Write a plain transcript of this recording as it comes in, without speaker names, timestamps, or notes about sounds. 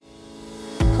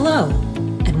Hello,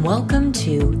 and welcome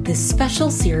to this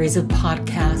special series of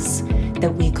podcasts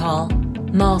that we call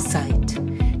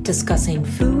Mahlzeit, discussing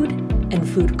food and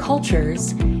food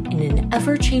cultures in an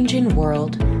ever-changing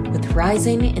world with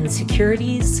rising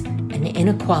insecurities and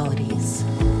inequalities.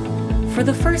 For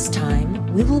the first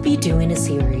time, we will be doing a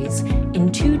series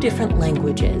in 2 different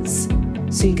languages,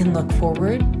 so you can look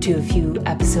forward to a few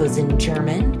episodes in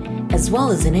German as well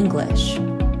as in English.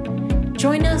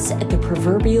 Join us at the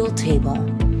proverbial table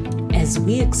as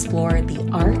we explore the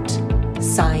art,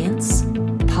 science,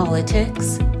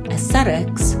 politics,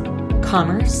 aesthetics,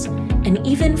 commerce, and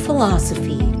even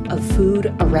philosophy of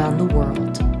food around the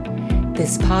world.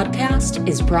 This podcast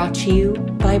is brought to you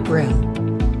by Brill.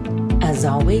 As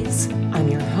always, I'm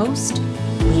your host,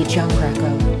 Lee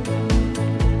Giangreco.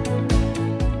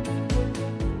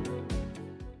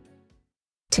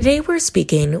 Today we're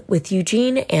speaking with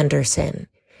Eugene Anderson.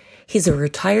 He's a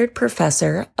retired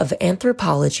professor of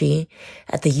anthropology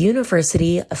at the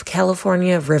University of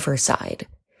California, Riverside.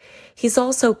 He's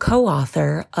also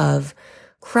co-author of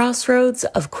Crossroads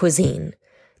of Cuisine,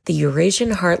 The Eurasian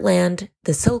Heartland,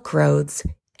 the Silk Roads,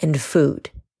 and Food.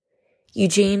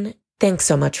 Eugene, thanks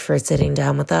so much for sitting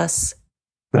down with us.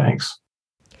 Thanks.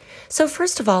 So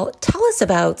first of all, tell us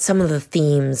about some of the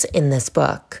themes in this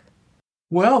book.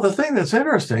 Well, the thing that's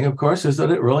interesting, of course, is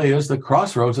that it really is the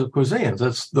crossroads of cuisines.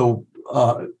 It's the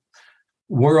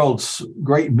world's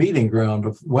great meeting ground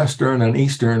of Western and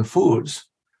Eastern foods.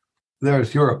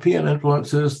 There's European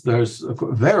influences. There's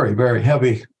very, very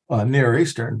heavy Near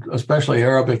Eastern, especially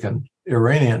Arabic and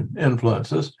Iranian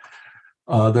influences.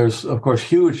 There's, of course,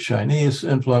 huge Chinese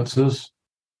influences.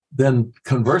 Then,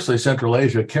 conversely, Central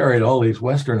Asia carried all these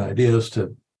Western ideas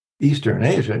to Eastern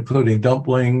Asia, including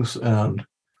dumplings and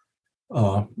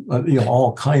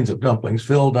all kinds of dumplings,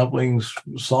 filled dumplings,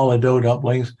 solid dough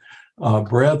dumplings,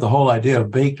 bread. The whole idea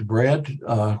of baked bread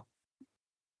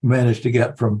managed to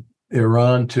get from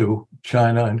Iran to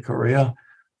China and Korea.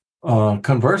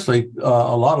 Conversely,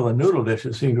 a lot of the noodle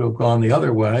dishes seem to have gone the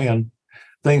other way, and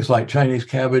things like Chinese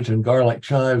cabbage and garlic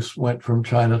chives went from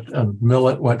China, and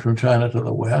millet went from China to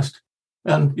the West.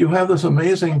 And you have this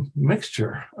amazing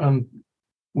mixture, and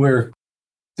we're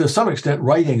to some extent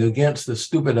writing against the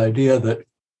stupid idea that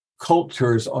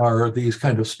cultures are these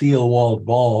kind of steel-walled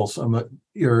balls, and that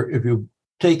if you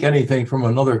take anything from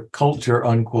another culture,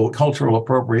 unquote, cultural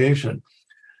appropriation.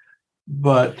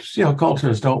 But,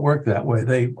 cultures don't work that way.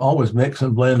 They always mix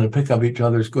and blend and pick up each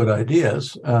other's good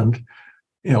ideas. And,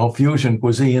 fusion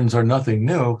cuisines are nothing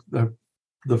new.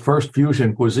 The first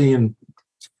fusion cuisine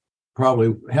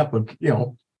probably happened,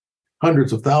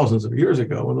 hundreds of thousands of years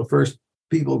ago when the first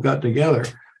people got together.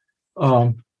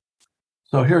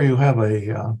 So here you have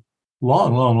a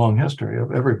long history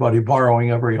of everybody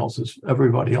borrowing everybody else's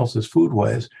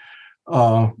foodways.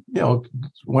 One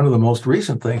of the most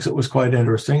recent things that was quite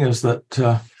interesting is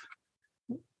that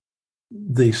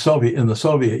in the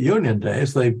Soviet Union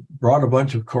days, they brought a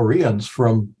bunch of Koreans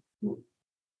from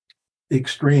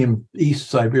extreme East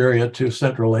Siberia to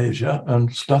Central Asia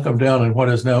and stuck them down in what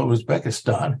is now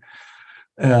Uzbekistan.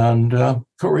 And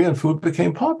Korean food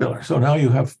became popular. So now you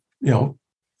have, in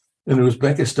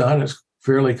Uzbekistan, it's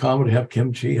fairly common to have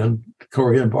kimchi and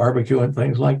Korean barbecue and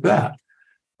things like that.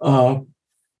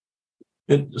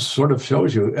 It sort of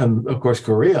shows you, and of course,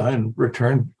 Korea, in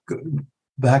return,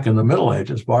 back in the Middle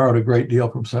Ages, borrowed a great deal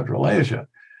from Central Asia.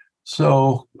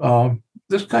 So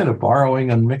this kind of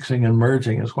borrowing and mixing and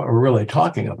merging is what we're really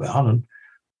talking about, and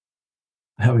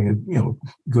having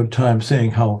a good time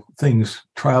seeing how things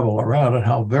travel around and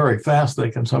how very fast they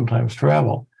can sometimes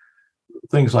travel.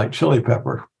 Things like chili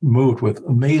pepper moved with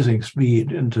amazing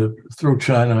speed through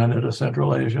China and into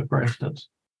Central Asia, for instance.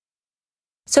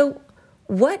 So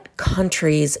what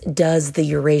countries does the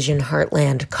Eurasian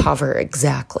Heartland cover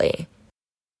exactly?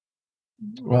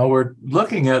 Well, we're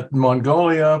looking at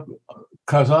Mongolia,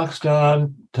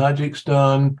 Kazakhstan,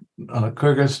 Tajikistan,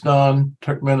 Kyrgyzstan,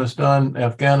 Turkmenistan,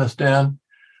 Afghanistan,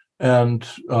 and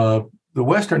the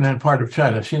western end part of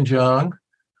China, Xinjiang,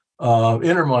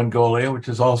 Inner Mongolia, which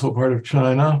is also part of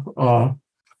China,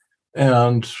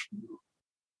 and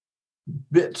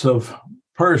bits of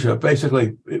Persia,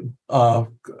 basically the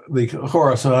old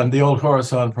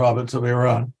Khorasan province of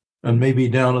Iran, and maybe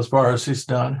down as far as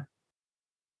Sistan.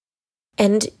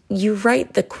 And you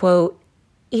write the quote,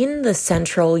 "In the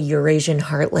central Eurasian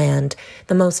heartland,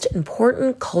 the most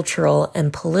important cultural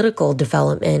and political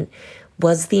development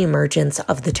was the emergence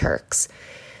of the Turks."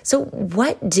 So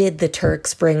what did the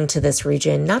Turks bring to this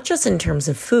region, not just in terms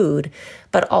of food,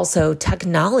 but also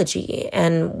technology,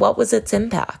 and what was its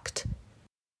impact?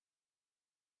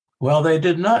 Well, they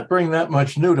did not bring that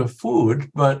much new to food,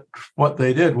 but what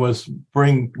they did was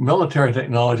bring military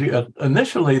technology.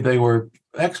 Initially, they were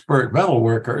expert metal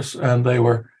workers, and they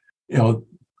were,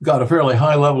 got a fairly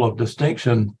high level of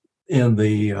distinction in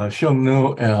the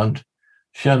Xiongnu and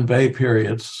Xianbei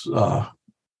periods,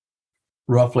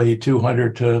 roughly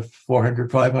 200 to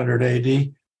 400, 500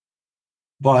 AD,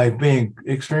 by being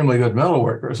extremely good metal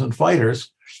workers and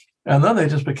fighters. And then they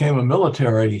just became a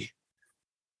military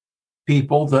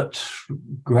people that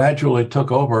gradually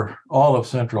took over all of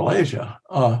Central Asia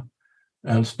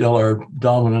and still are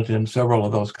dominant in several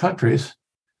of those countries,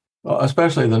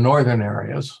 especially the northern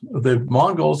areas. The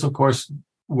Mongols, of course,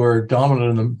 were dominant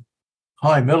in the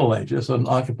High Middle Ages and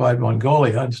occupied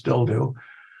Mongolia and still do.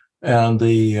 And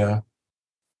the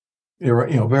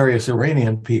various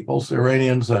Iranian peoples,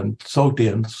 Iranians and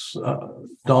Sotians,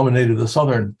 dominated the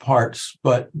southern parts,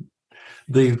 but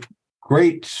the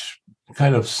great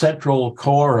kind of central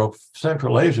core of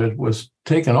Central Asia was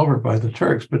taken over by the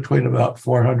Turks between about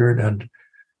 400 and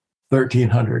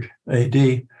 1300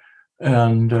 AD.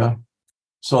 And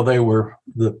so they were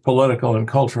the political and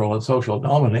cultural and social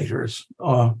dominators.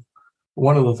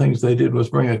 One of the things they did was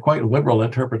bring a quite liberal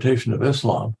interpretation of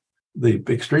Islam. The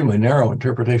extremely narrow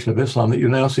interpretation of Islam that you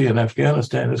now see in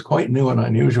Afghanistan is quite new and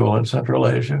unusual in Central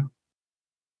Asia.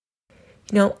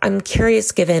 I'm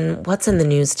curious, given what's in the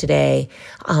news today,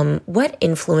 what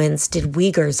influence did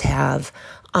Uyghurs have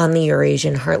on the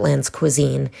Eurasian heartland's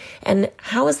cuisine? And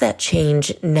how has that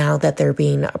changed now that they're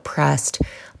being oppressed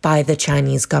by the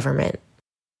Chinese government?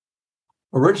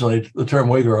 Originally, the term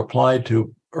Uyghur applied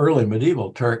to early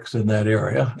medieval Turks in that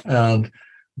area, and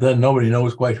then nobody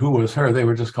knows quite who was her. They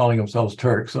were just calling themselves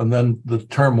Turks. And then the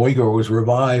term Uyghur was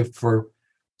revived for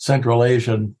Central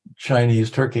Asian Chinese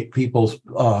Turkic peoples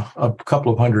a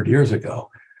couple of hundred years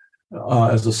ago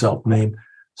as a self-name.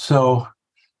 So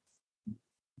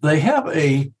they have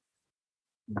a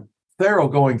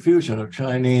thoroughgoing fusion of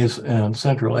Chinese and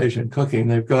Central Asian cooking.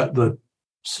 They've got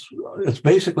it's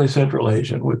basically Central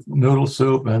Asian with noodle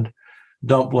soup and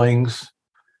dumplings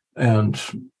and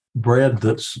bread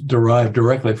that's derived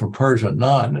directly from Persian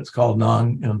naan. It's called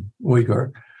naan in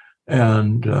Uyghur.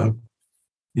 And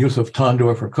use of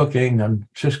tandoor for cooking and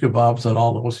shish kebabs and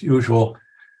all those usual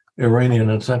Iranian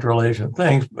and Central Asian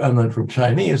things. And then from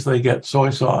Chinese, they get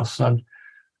soy sauce and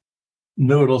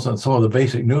noodles and some of the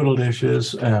basic noodle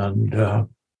dishes and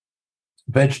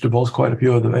vegetables. Quite a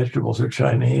few of the vegetables are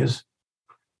Chinese.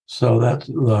 So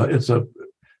it's a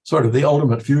sort of the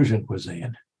ultimate fusion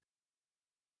cuisine.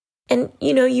 And,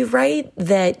 you write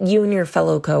that you and your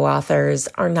fellow co-authors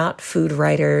are not food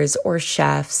writers or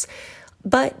chefs,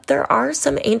 but there are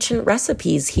some ancient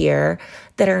recipes here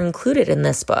that are included in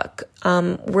this book.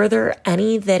 Were there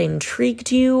any that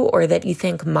intrigued you or that you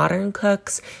think modern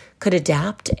cooks could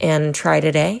adapt and try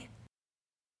today?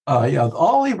 Yeah,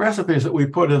 all the recipes that we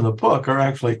put in the book are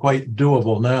actually quite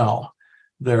doable now.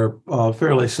 They're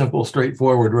fairly simple,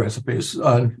 straightforward recipes.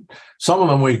 Some of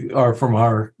them are from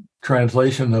our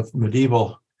translation of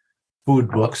medieval food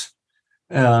books,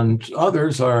 and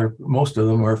most of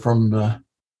them are from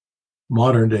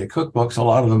modern day cookbooks, a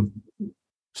lot of them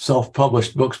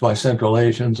self-published books by Central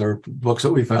Asians or books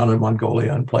that we found in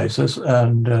Mongolia and places.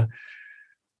 And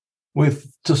we've,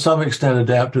 to some extent,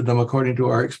 adapted them according to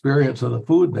our experience of the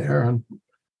food there. And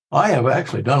I have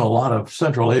actually done a lot of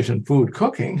Central Asian food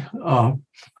cooking.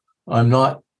 I'm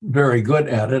not very good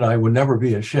at it. I would never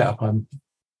be a chef. I'm,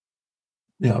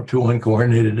 too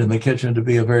uncoordinated in the kitchen to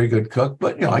be a very good cook,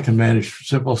 but, I can manage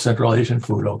simple Central Asian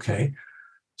food okay.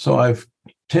 So I've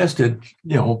tested,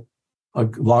 a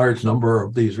large number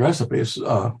of these recipes,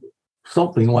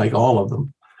 something like all of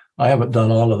them. I haven't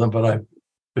done all of them, but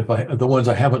the ones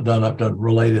I haven't done, I've done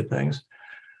related things.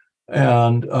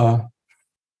 And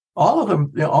all of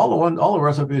them, all the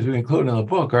recipes we include in the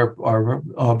book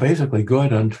are basically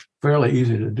good and fairly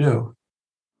easy to do.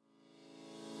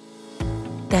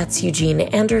 That's Eugene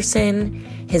Anderson.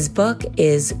 His book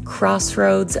is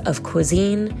Crossroads of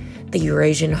Cuisine, the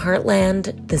Eurasian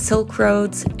Heartland, the Silk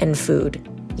Roads, and Food.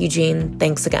 Eugene,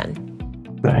 thanks again.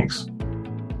 Thanks.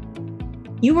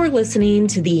 You are listening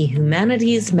to the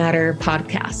Humanities Matter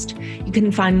podcast. You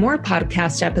can find more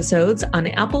podcast episodes on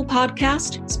Apple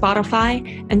Podcast,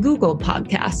 Spotify, and Google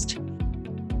Podcast.